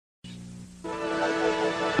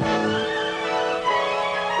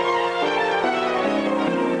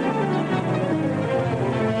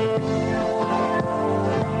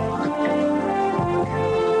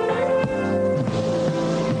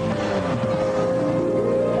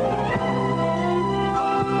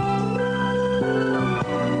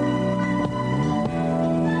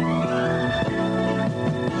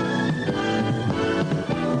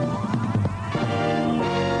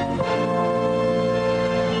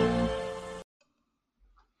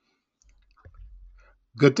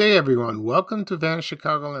Good day, everyone. Welcome to Vanished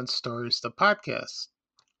Chicagoland Stories, the podcast.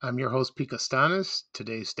 I'm your host, Pete Costanis.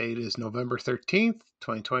 Today's date is November 13th,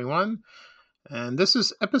 2021, and this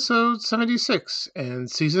is episode 76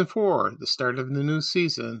 and season 4, the start of the new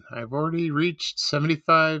season. I've already reached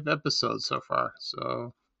 75 episodes so far,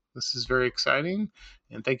 so this is very exciting,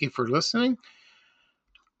 and thank you for listening.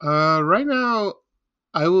 Right now,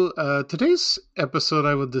 today's episode,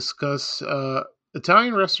 I will discuss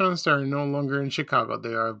Italian restaurants that are no longer in Chicago.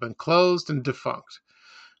 They have been closed and defunct.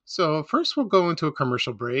 So first, we'll go into a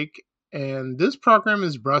commercial break, and this program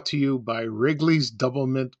is brought to you by Wrigley's Double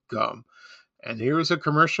Mint Gum. And here is a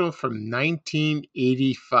commercial from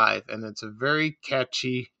 1985, and it's a very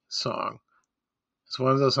catchy song. It's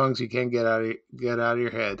one of those songs you can't get out of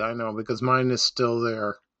your head. I know, because mine is still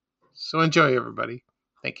there. So enjoy, everybody.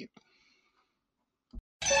 Thank you.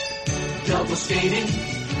 Double skating,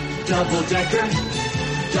 double decker,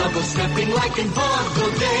 double stepping like in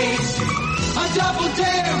vaudeville days. A double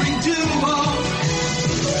daring duo.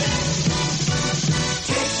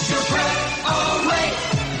 Takes your breath away.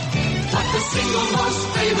 But the single most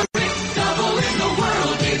favorite double in the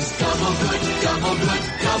world is double good,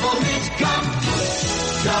 double mint gum.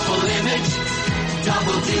 Double image,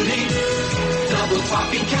 double duty, double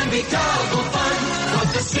talking can be double fun.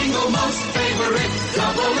 But the single most favorite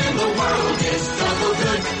double in the world is double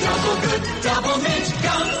good, double mint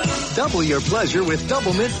gum. Double your pleasure with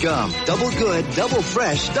Double Mint Gum. Double good, double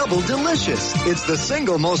fresh, double delicious. It's the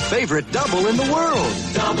single most favorite double in the world.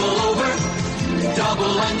 Double over,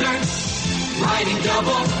 double under, riding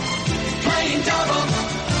double, playing double.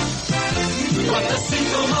 But the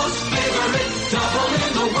single most favorite double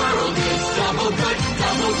in the world is double good,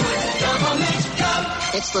 double mint gum.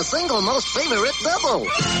 It's the single most favorite double.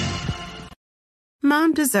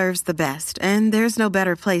 Mom deserves the best, and there's no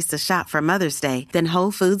better place to shop for Mother's Day than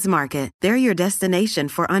Whole Foods Market. They're your destination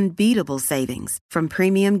for unbeatable savings, from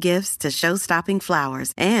premium gifts to show-stopping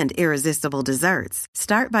flowers and irresistible desserts.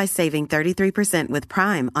 Start by saving 33% with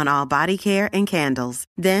Prime on all body care and candles.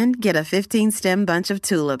 Then get a 15-stem bunch of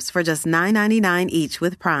tulips for just $9.99 each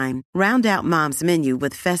with Prime. Round out Mom's menu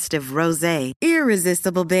with festive rosé,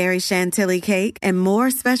 irresistible berry chantilly cake, and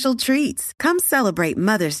more special treats. Come celebrate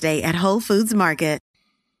Mother's Day at Whole Foods Market.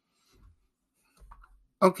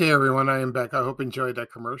 Okay, everyone, I am back. I hope you enjoyed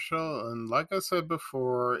that commercial. And like I said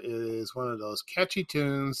before, it is one of those catchy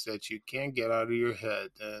tunes that you can't get out of your head.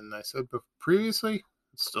 And I said previously,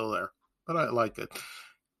 it's still there, but I like it.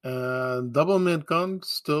 Double Mint Gum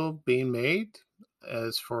still being made,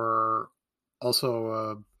 as for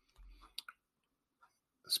also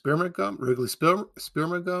spearmint gum, Wrigley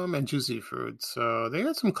spearmint gum, and Juicy Fruit. So they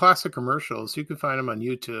had some classic commercials. You can find them on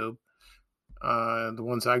YouTube. The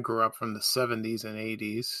ones I grew up from the 70s and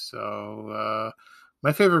 80s. So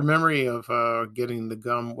my favorite memory of getting the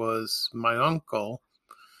gum was my uncle.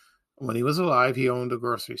 When he was alive, he owned a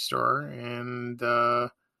grocery store. And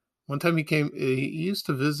one time he used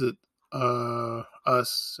to visit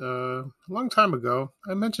us a long time ago.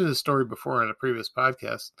 I mentioned this story before in a previous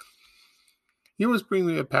podcast. He always bring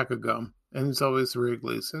me a pack of gum, and it's always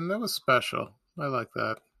Wrigley's. And that was special. I like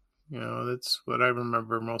that. That's what I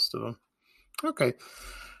remember most of them. Okay.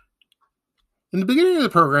 In the beginning of the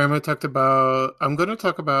program, I'm going to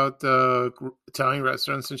talk about Italian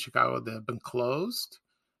restaurants in Chicago that have been closed.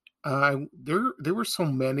 There were so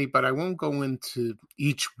many, but I won't go into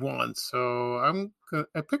each one. So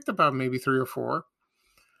I picked about maybe 3 or 4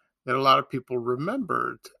 that a lot of people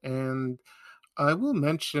remembered. And I will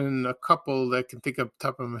mention a couple that I can think of the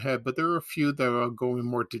top of my head, but there are a few that will go in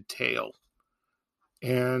more detail.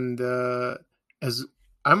 And as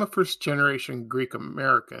I'm a first-generation Greek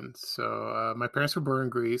American, so my parents were born in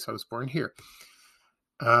Greece. I was born here.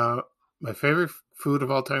 My favorite food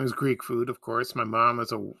of all time is Greek food, of course. My mom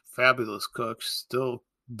is a fabulous cook. She still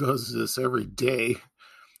does this every day,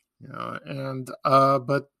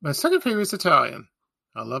 but my second favorite is Italian.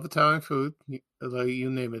 I love Italian food. You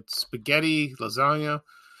name it: spaghetti, lasagna,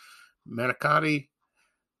 manicotti,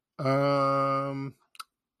 veal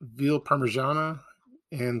parmigiana.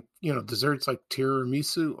 And, desserts like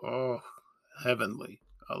tiramisu, oh, heavenly.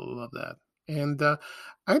 I love that. And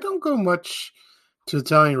I don't go much to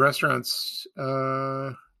Italian restaurants.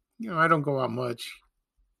 I don't go out much.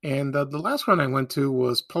 And the last one I went to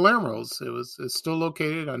was Palermo's. It's still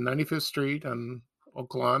located on 95th Street on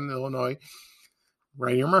Oak Lawn, Illinois,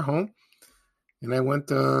 right near my home. And I went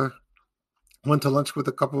to lunch with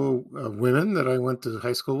a couple of women that I went to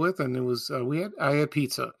high school with, and it was I had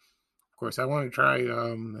pizza. Of course, I want to try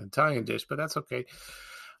an Italian dish, but that's okay.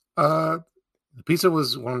 The pizza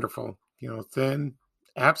was wonderful, thin,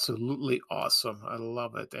 Absolutely awesome. I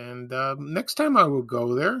love it. And next time I will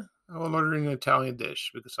go there, I will order an Italian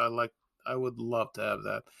dish because I would love to have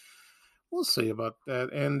that. We'll see about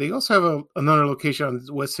that. And they also have another location on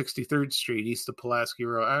West 63rd Street, east of Pulaski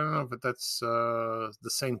Road. I don't know if that's the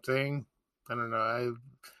same thing. I don't know. I've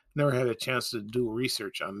never had a chance to do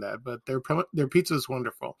research on that, but their pizza is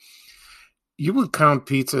wonderful. You would count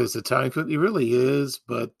pizza as Italian food. It really is,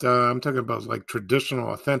 but I'm talking about like traditional,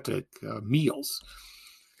 authentic meals.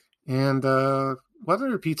 And what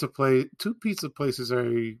other two pizza places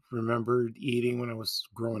I remembered eating when I was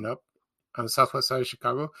growing up on the southwest side of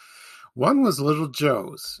Chicago. One was Little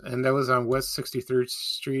Joe's, and that was on West 63rd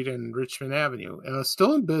Street and Richmond Avenue.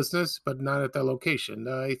 Still in business, but not at that location.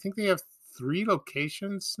 I think they have 3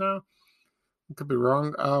 locations now. I could be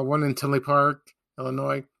wrong. One in Tinley Park,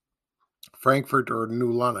 Illinois, Frankfort, or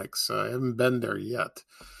New Lenox. I haven't been there yet.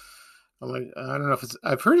 I don't know if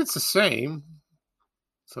I've heard it's the same.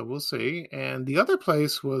 So we'll see. And the other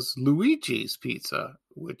place was Luigi's Pizza,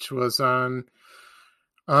 which was on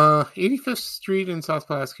 85th Street and South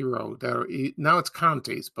Pulaski Road. Now it's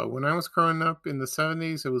Conte's, but when I was growing up in the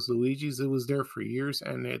 70s, it was Luigi's. It was there for years,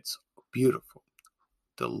 and it's beautiful.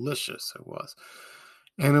 Delicious it was.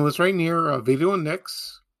 And it was right near Vito and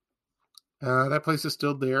Nick's. That place is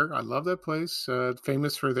still there. I love that place.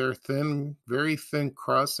 Famous for their very thin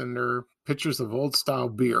crust and their pitchers of old-style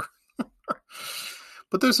beer.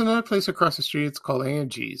 But there's another place across the street. It's called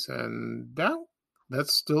Angie's, and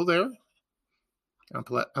that's still there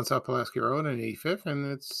on South Pulaski Road and 85th,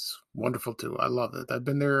 and it's wonderful too. I love it. I've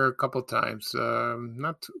been there a couple of times,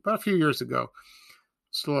 about a few years ago.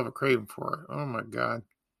 Still have a craving for it. Oh my God,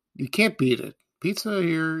 you can't beat it. Pizza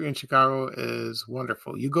here in Chicago is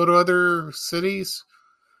wonderful. You go to other cities,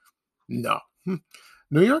 no.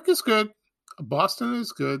 New York is good. Boston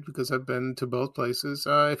is good because I've been to both places.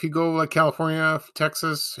 If you go like California,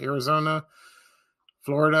 Texas, Arizona,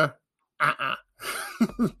 Florida,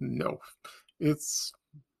 no, it's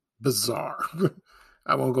bizarre.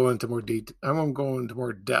 I won't go into more detail. I won't go into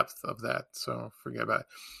more depth of that. So forget about it.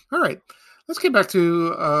 All right, let's get back to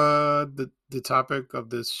the topic of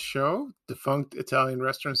this show: defunct Italian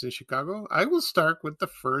restaurants in Chicago. I will start with the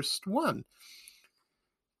first one,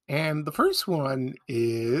 and the first one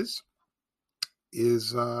is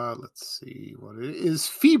let's see what it is.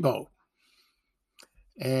 Fibo,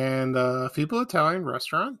 and Fibo Italian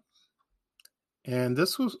restaurant, and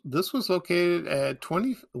this was located at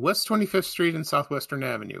West 25th Street and Southwestern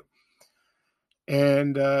Avenue,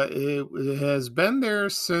 and it has been there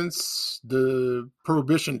since the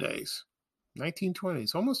Prohibition days,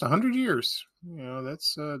 1920s, almost 100 years. You know,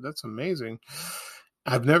 that's amazing.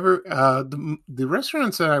 I've never the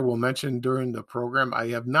restaurants that I will mention during the program. I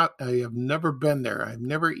have never been there. I've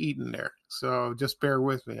never eaten there. So just bear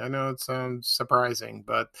with me. I know it sounds surprising,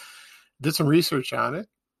 but did some research on it,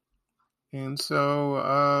 and so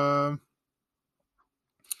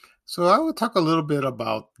I will talk a little bit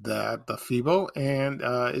about that, the Fibo, and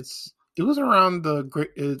it was around the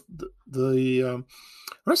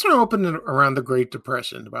restaurant opened around the Great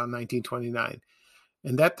Depression, about 1929.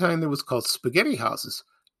 And that time it was called Spaghetti Houses.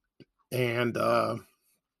 And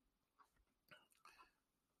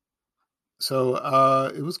so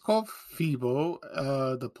it was called Fibo,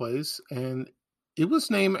 the place. And it was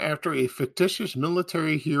named after a fictitious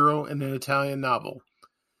military hero in an Italian novel.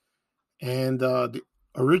 And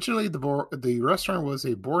originally the restaurant was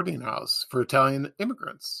a boarding house for Italian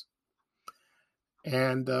immigrants.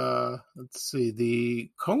 And let's see, the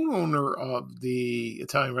co-owner of the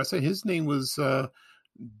Italian restaurant, his name was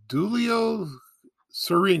Giulio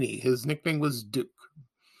Sorini. His nickname was Duke.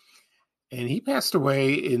 And he passed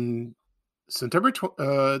away in September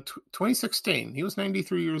 2016. He was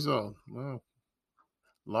 93 years old. Wow.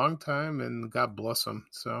 Long time, and God bless him.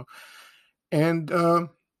 So, and that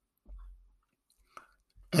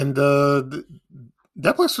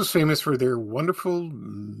place was famous for their wonderful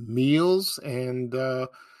meals and the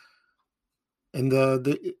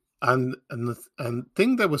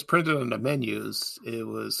thing that was printed on the menus. It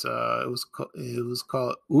was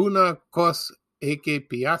called Una cosa e che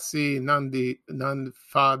piace non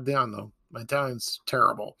fa danno. My Italian's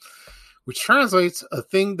terrible, which translates a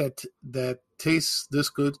thing that tastes this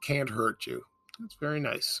good can't hurt you. It's very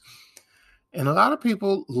nice, and a lot of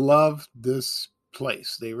people loved this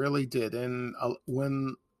place. They really did. And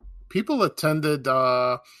when people attended,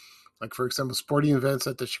 like for example, sporting events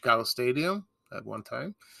at the Chicago Stadium at one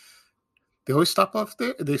time, they always stopped off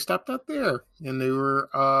there. They stopped out there, and they were.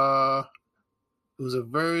 It was a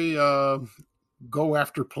very go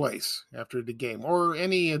after place after the game or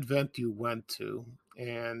any event you went to,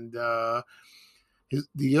 and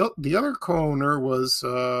The other co-owner was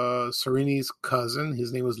Sereni's cousin.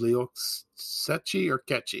 His name was Leo Secchi or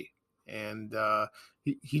Ketchi, and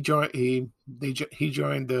he joined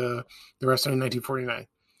the restaurant in 1949.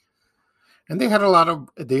 And they had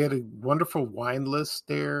a wonderful wine list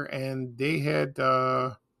there, and they had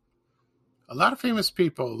a lot of famous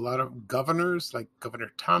people, a lot of governors like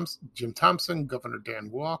Governor Jim Thompson, Governor Dan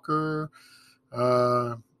Walker,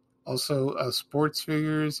 also sports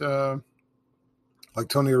figures like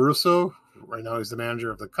Tony Russo. Right now, he's the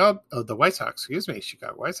manager of the White Sox.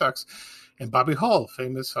 Chicago White Sox, and Bobby Hull,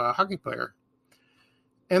 famous hockey player.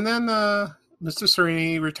 And then Mr.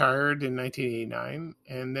 Serini retired in 1989,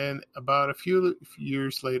 and then about a few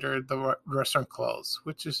years later, the restaurant closed,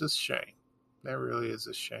 which is a shame. That really is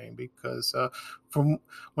a shame, because from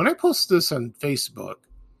when I post this on Facebook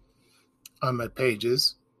on my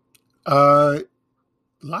pages, a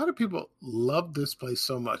lot of people love this place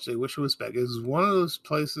so much. They wish it was back. It was one of those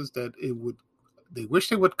places that they wish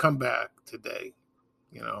they would come back today,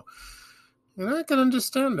 and I can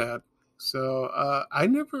understand that. So I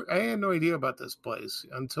had no idea about this place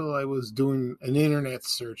until I was doing an internet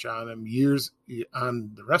search on them years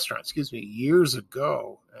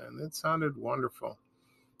ago, and it sounded wonderful.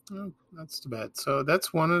 Oh, that's too bad. So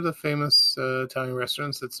that's one of the famous Italian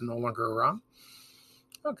restaurants that's no longer around.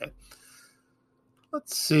 Okay.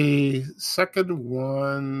 Let's see. Second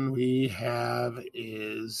one we have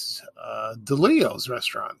is DeLeo's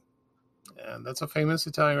restaurant, and that's a famous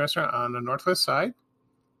Italian restaurant on the northwest side.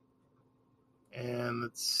 And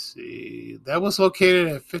let's see, that was located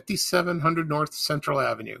at 5700 North Central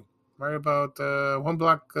Avenue, right about 1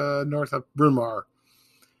 block north of Bryn Mawr.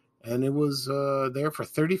 And it was there for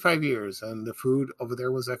 35 years, and the food over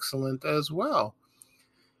there was excellent as well.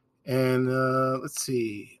 And let's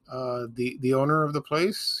see, the owner of the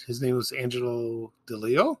place, his name was Angelo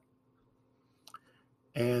DeLeo,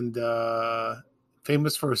 and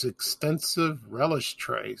famous for his extensive relish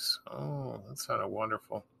trays. Oh, that sounded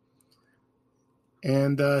wonderful.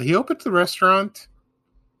 And he opened the restaurant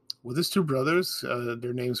with his two brothers.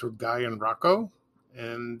 Their names were Guy and Rocco.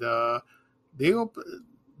 And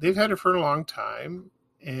they've had it for a long time.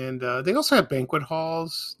 And they also have banquet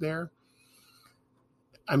halls there.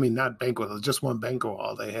 I mean, not banquet halls, just one banquet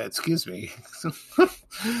hall they had. Excuse me.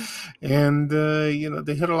 And,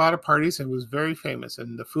 they had a lot of parties, and it was very famous.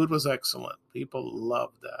 And the food was excellent. People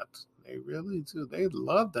loved that. They really do. They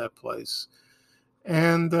loved that place.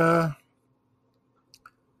 And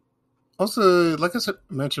also, like I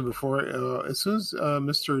mentioned before, as soon as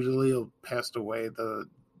Mr. DeLeo passed away,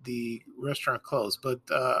 the restaurant closed. But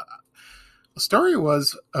the story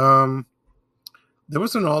was there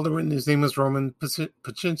was an alderman. His name was Roman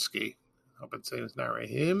Paczynski. I hope I'm saying his name right.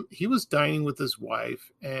 He was dining with his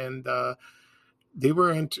wife, and they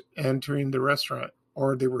were entering the restaurant,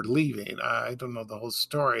 or they were leaving. I don't know the whole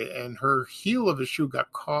story. And her heel of a shoe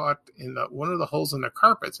got caught in one of the holes in the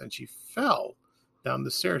carpets, and she fell down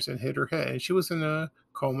the stairs and hit her head. And she was in a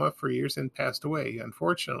coma for years and passed away,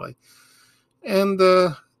 unfortunately. And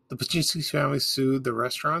the Paczynski family sued the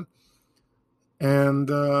restaurant, and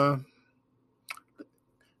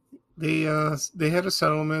they had a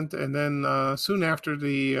settlement. And then soon after,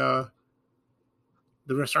 the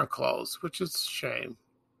restaurant closed, which is a shame.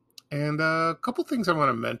 And a couple things I want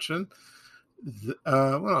to mention.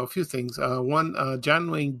 A few things. One,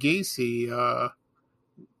 John Wayne Gacy,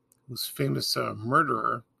 who's famous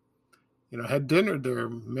murderer, had dinner there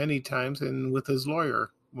many times, and with his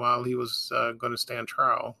lawyer while he was going to stand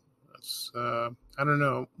trial. I don't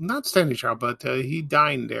know, not standing trial, but he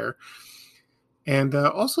dined there. And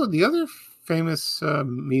also the other famous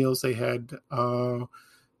meals they had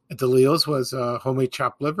at DeLeo's was homemade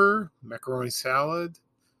chopped liver, macaroni salad,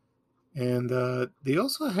 and they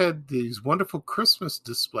also had these wonderful Christmas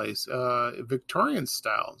displays, Victorian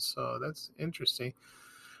style. So that's interesting.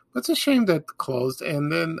 But it's a shame that closed.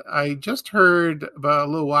 And then I just heard about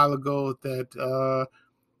a little while ago that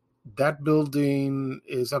that building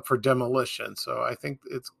is up for demolition. So I think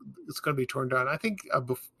it's going to be torn down. I think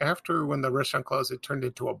after when the restaurant closed, it turned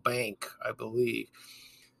into a bank, I believe.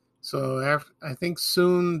 So I think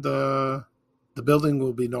soon the building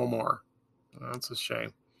will be no more. That's a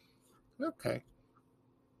shame. Okay.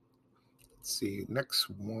 Let's see. Next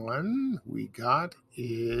one we got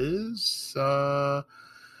is right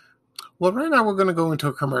now we're going to go into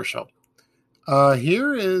a commercial.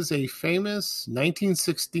 Here is a famous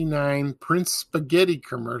 1969 Prince Spaghetti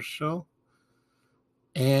commercial,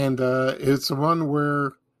 and it's the one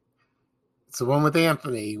with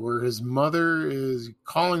Anthony, where his mother is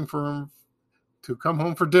calling for him to come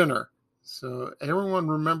home for dinner. So everyone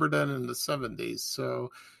remembered that in the 70s.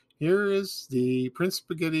 So Here is the Prince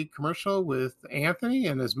Spaghetti commercial with Anthony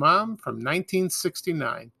and his mom from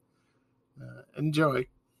 1969. Enjoy.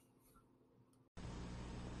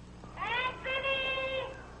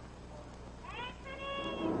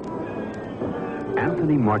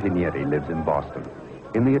 Anthony Martignetti lives in Boston,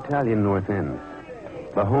 in the Italian North End,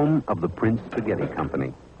 the home of the Prince Spaghetti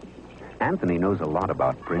Company. Anthony knows a lot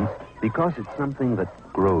about Prince because it's something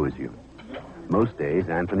that grows you. Most days,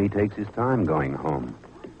 Anthony takes his time going home.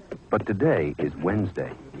 But today is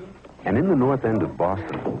Wednesday, and in the North End of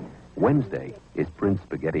Boston, Wednesday is Prince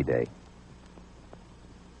Spaghetti Day.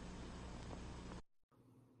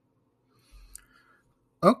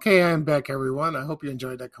 Okay, I'm back, everyone. I hope you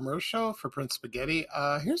enjoyed that commercial for Prince Spaghetti.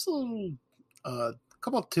 Here's a little,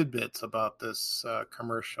 couple of tidbits about this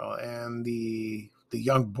commercial and the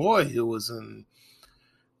young boy who was in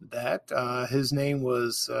that. His name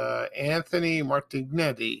was Anthony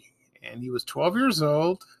Martignetti, and he was 12 years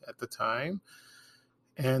old at the time.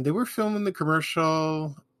 And they were filming the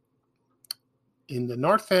commercial in the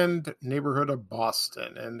North End neighborhood of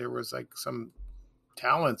Boston, and there was like some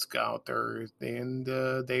talent scout there, and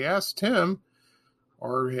they asked him,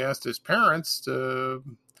 or he asked his parents to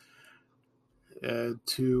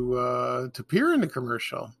appear in the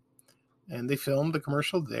commercial, and they filmed the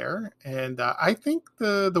commercial there. And I think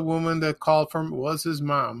the woman that called from was his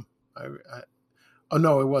mom. Oh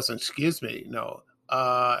no, it wasn't. Excuse me. No,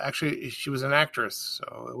 actually, she was an actress,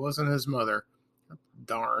 so it wasn't his mother.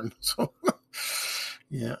 Darn. So.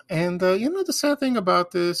 Yeah, and the sad thing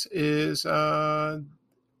about this is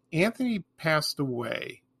Anthony passed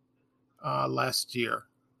away last year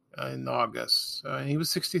in August. He was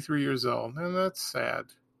 63 years old, and that's sad.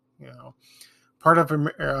 Part of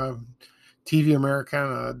TV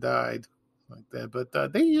Americana died like that, but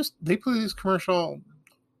they played this commercial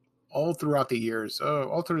all throughout the years,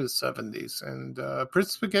 all through the 70s, and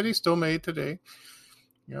Prince Spaghetti still made today.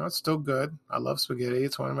 It's still good. I love spaghetti.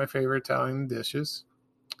 It's one of my favorite Italian dishes.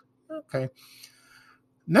 Okay.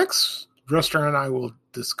 Next restaurant I will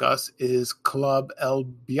discuss is Club El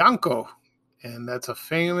Bianco, and that's a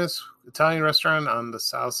famous Italian restaurant on the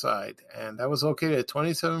south side, and that was located at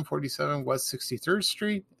 2747 West 63rd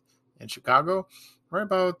Street in Chicago, right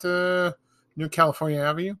about near California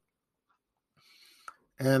Avenue.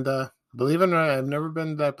 And believe it or not, I've never been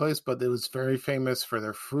to that place, but it was very famous for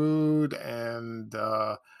their food and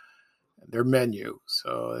their menu.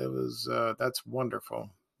 So it was that's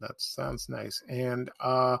wonderful. That sounds nice. And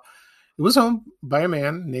it was owned by a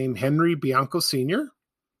man named Henry Bianco Sr.,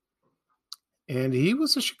 and he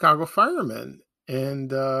was a Chicago fireman.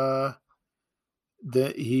 And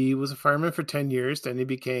he was a fireman for 10 years. Then he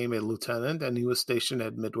became a lieutenant, and he was stationed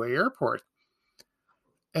at Midway Airport.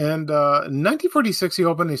 And in 1946, he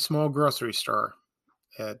opened a small grocery store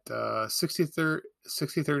at 63rd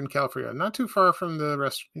in California. Not too far from the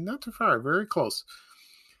restaurant. Not too far. Very close.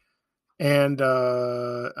 And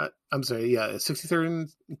I'm sorry, yeah,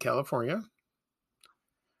 63rd in California.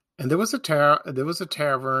 And there was a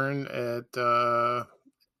tavern at the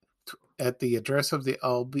address of the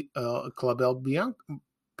Club El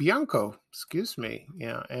Bianco. Excuse me,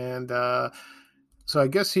 yeah. And so I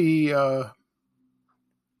guess he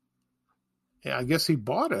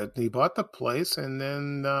bought it. He bought the place, and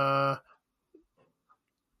then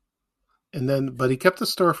but he kept the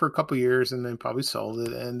store for a couple of years and then probably sold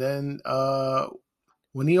it. And then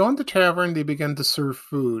when he owned the tavern, they began to serve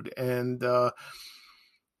food. And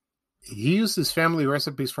he used his family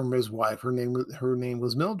recipes from his wife. Her name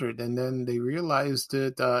was Mildred. And then they realized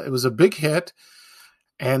that it was a big hit.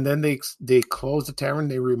 And then they closed the tavern.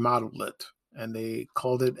 They remodeled it. And they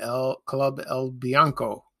called it Club El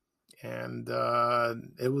Bianco. And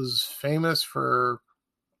it was famous for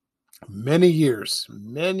many years.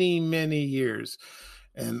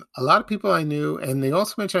 And a lot of people I knew, and they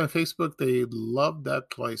also mentioned on Facebook, they loved that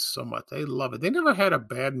place so much. They love it. They never had a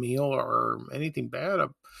bad meal or anything bad,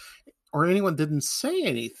 or anyone didn't say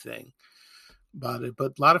anything about it.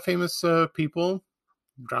 But a lot of famous people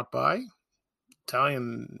dropped by,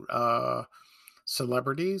 Italian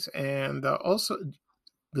celebrities, and also,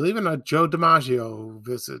 believe it or not, Joe DiMaggio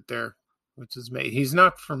visited there, which is made. He's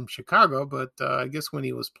not from Chicago, but I guess when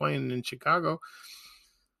he was playing in Chicago,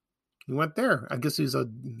 he went there. I guess he was a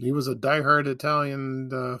diehard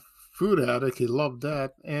Italian food addict. He loved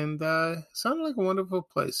that, and sounded like a wonderful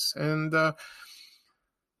place. And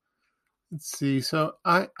let's see. So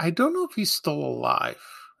I don't know if he's still alive.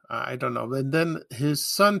 I don't know. And then his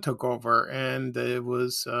son took over, and it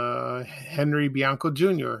was Henry Bianco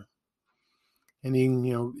Jr. And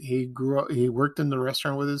he grew up, he worked in the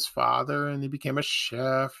restaurant with his father, and he became a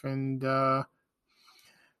chef. And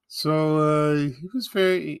So he was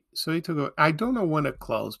so he took I don't know when it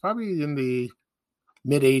closed, probably in the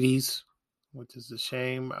mid 80s, which is a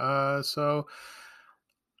shame. So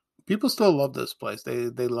people still love this place. They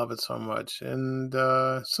love it so much. And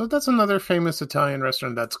so that's another famous Italian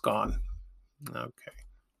restaurant that's gone. Okay.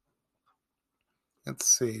 Let's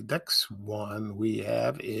see. Next one we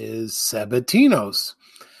have is Sabatino's.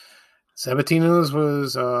 Sabatino's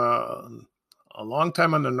was a long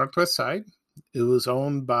time on the Northwest side. It was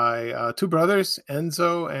owned by two brothers,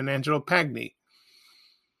 Enzo and Angelo Pagni.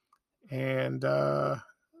 And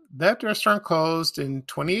that restaurant closed in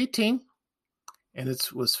 2018. And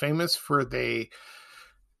it was famous for the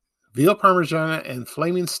veal parmigiana and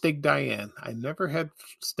flaming steak Diane. I never had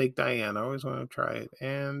steak Diane. I always want to try it.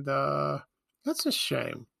 And that's a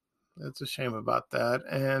shame. It's a shame about that.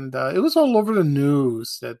 And it was all over the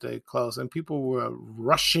news that they closed, and people were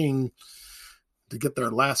rushing to get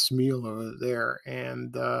their last meal over there.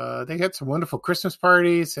 And they had some wonderful Christmas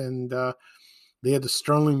parties, and they had the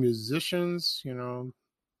strolling musicians,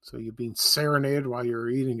 so you're being serenaded while you're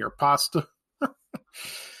eating your pasta.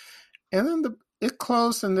 And then it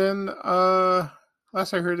closed, and then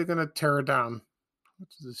last I heard they're going to tear it down, which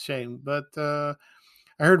is a shame. But I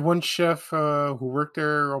heard one chef who worked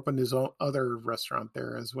there opened his own other restaurant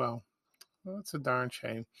there as well. Well, that's a darn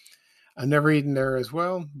shame. I've never eaten there as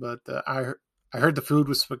well, but I heard the food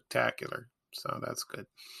was spectacular, so that's good.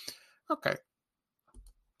 Okay.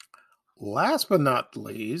 Last but not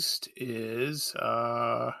least is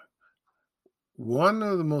one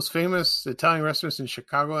of the most famous Italian restaurants in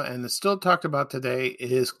Chicago, and it's still talked about today,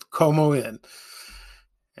 is Como Inn.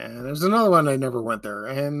 And there's another one I never went there,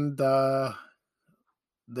 and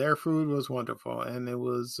their food was wonderful, and it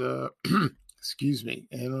was excuse me,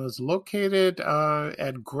 and it was located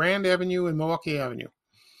at Grand Avenue and Milwaukee Avenue.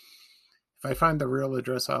 If I find the real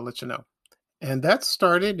address, I'll let you know. And that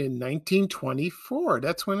started in 1924.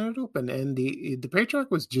 That's when it opened, and the patriarch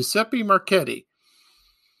was Giuseppe Marchetti.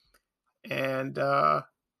 And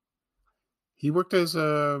he worked as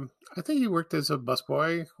a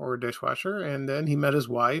busboy or a dishwasher, and then he met his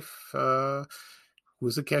wife, who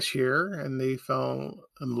was a cashier, and they fell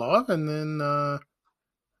in love, and then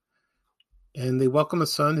and they welcomed a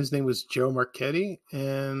son. His name was Joe Marchetti,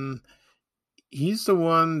 and he's the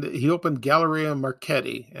one that he opened Galleria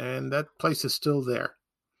Marchetti, and that place is still there.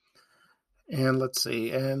 And let's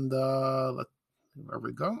see, and there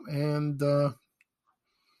we go, and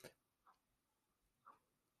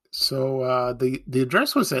so the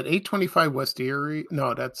address was at 825 West Erie.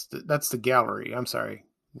 No, that's the gallery. I'm sorry.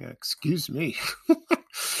 Yeah, excuse me.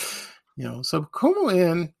 So Como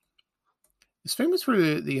Inn is famous for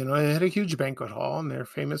they had a huge banquet hall, and they're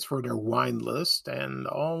famous for their wine list and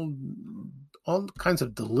all kinds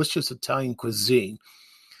of delicious Italian cuisine.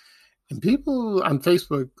 And people on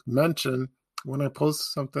Facebook mention when I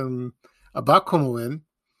post something about Como Inn,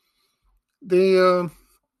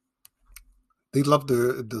 they loved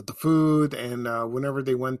the food, and whenever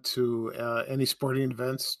they went to any sporting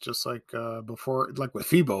events, just like before, like with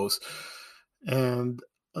Phoebo's, and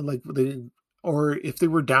or if they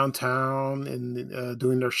were downtown and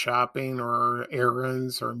doing their shopping or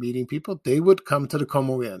errands or meeting people, they would come to the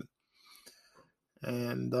Como Inn,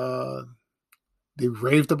 and they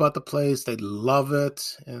raved about the place. They love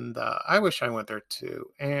it, and I wish I went there too.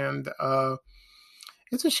 And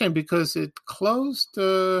it's a shame because it closed.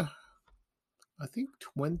 I think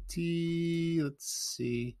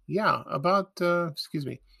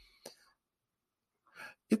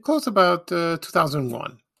it closed about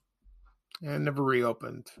 2001 and never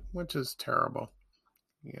reopened, which is terrible,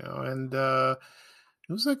 and it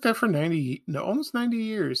was like that for almost 90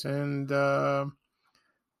 years, and their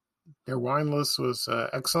wine list was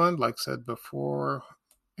excellent, like I said before,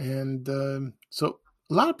 and so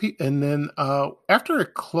a lot of people, and then after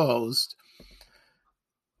it closed,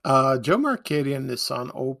 Joe Marchetti and his son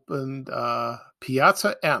opened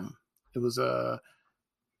Piazza M. It was a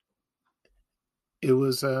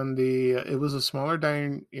smaller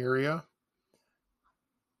dining area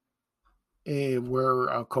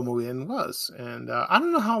where Como Inn was, and I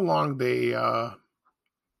don't know how long they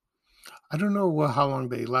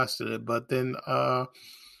lasted it, but then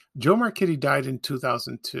Joe Marchetti died in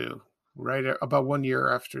 2002, right about 1 year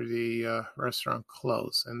after the restaurant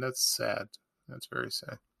closed, and that's sad. That's very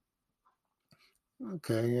sad.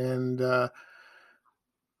 Okay, and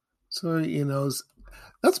so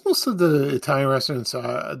that's most of the Italian restaurants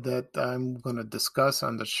that I'm going to discuss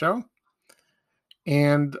on the show.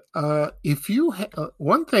 And if you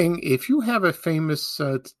have a famous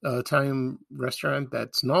Italian restaurant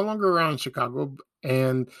that's no longer around in Chicago,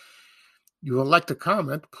 and you would like to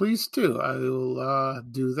comment, please do. I will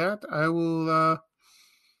do that. I will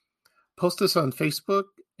post this on Facebook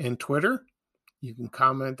and Twitter. You can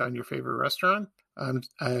comment on your favorite restaurant.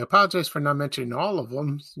 I apologize for not mentioning all of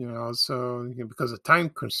them, so because of time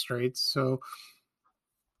constraints. So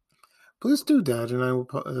please do that. And I will,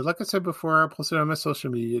 like I said before, I'll post it on my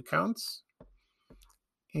social media accounts.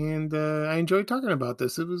 And I enjoyed talking about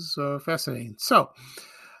this. It was fascinating. So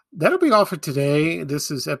that'll be all for today.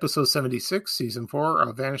 This is episode 76, season 4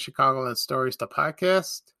 of Vanished Chicagoland Stories, the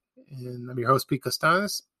podcast. And I'm your host, Pete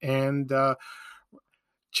Costanis. And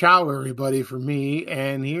ciao, everybody, from me.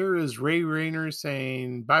 And here is Ray Rayner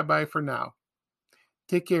saying bye-bye for now.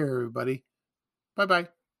 Take care, everybody. Bye-bye.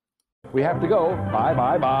 We have to go. Bye,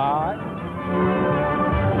 bye, bye.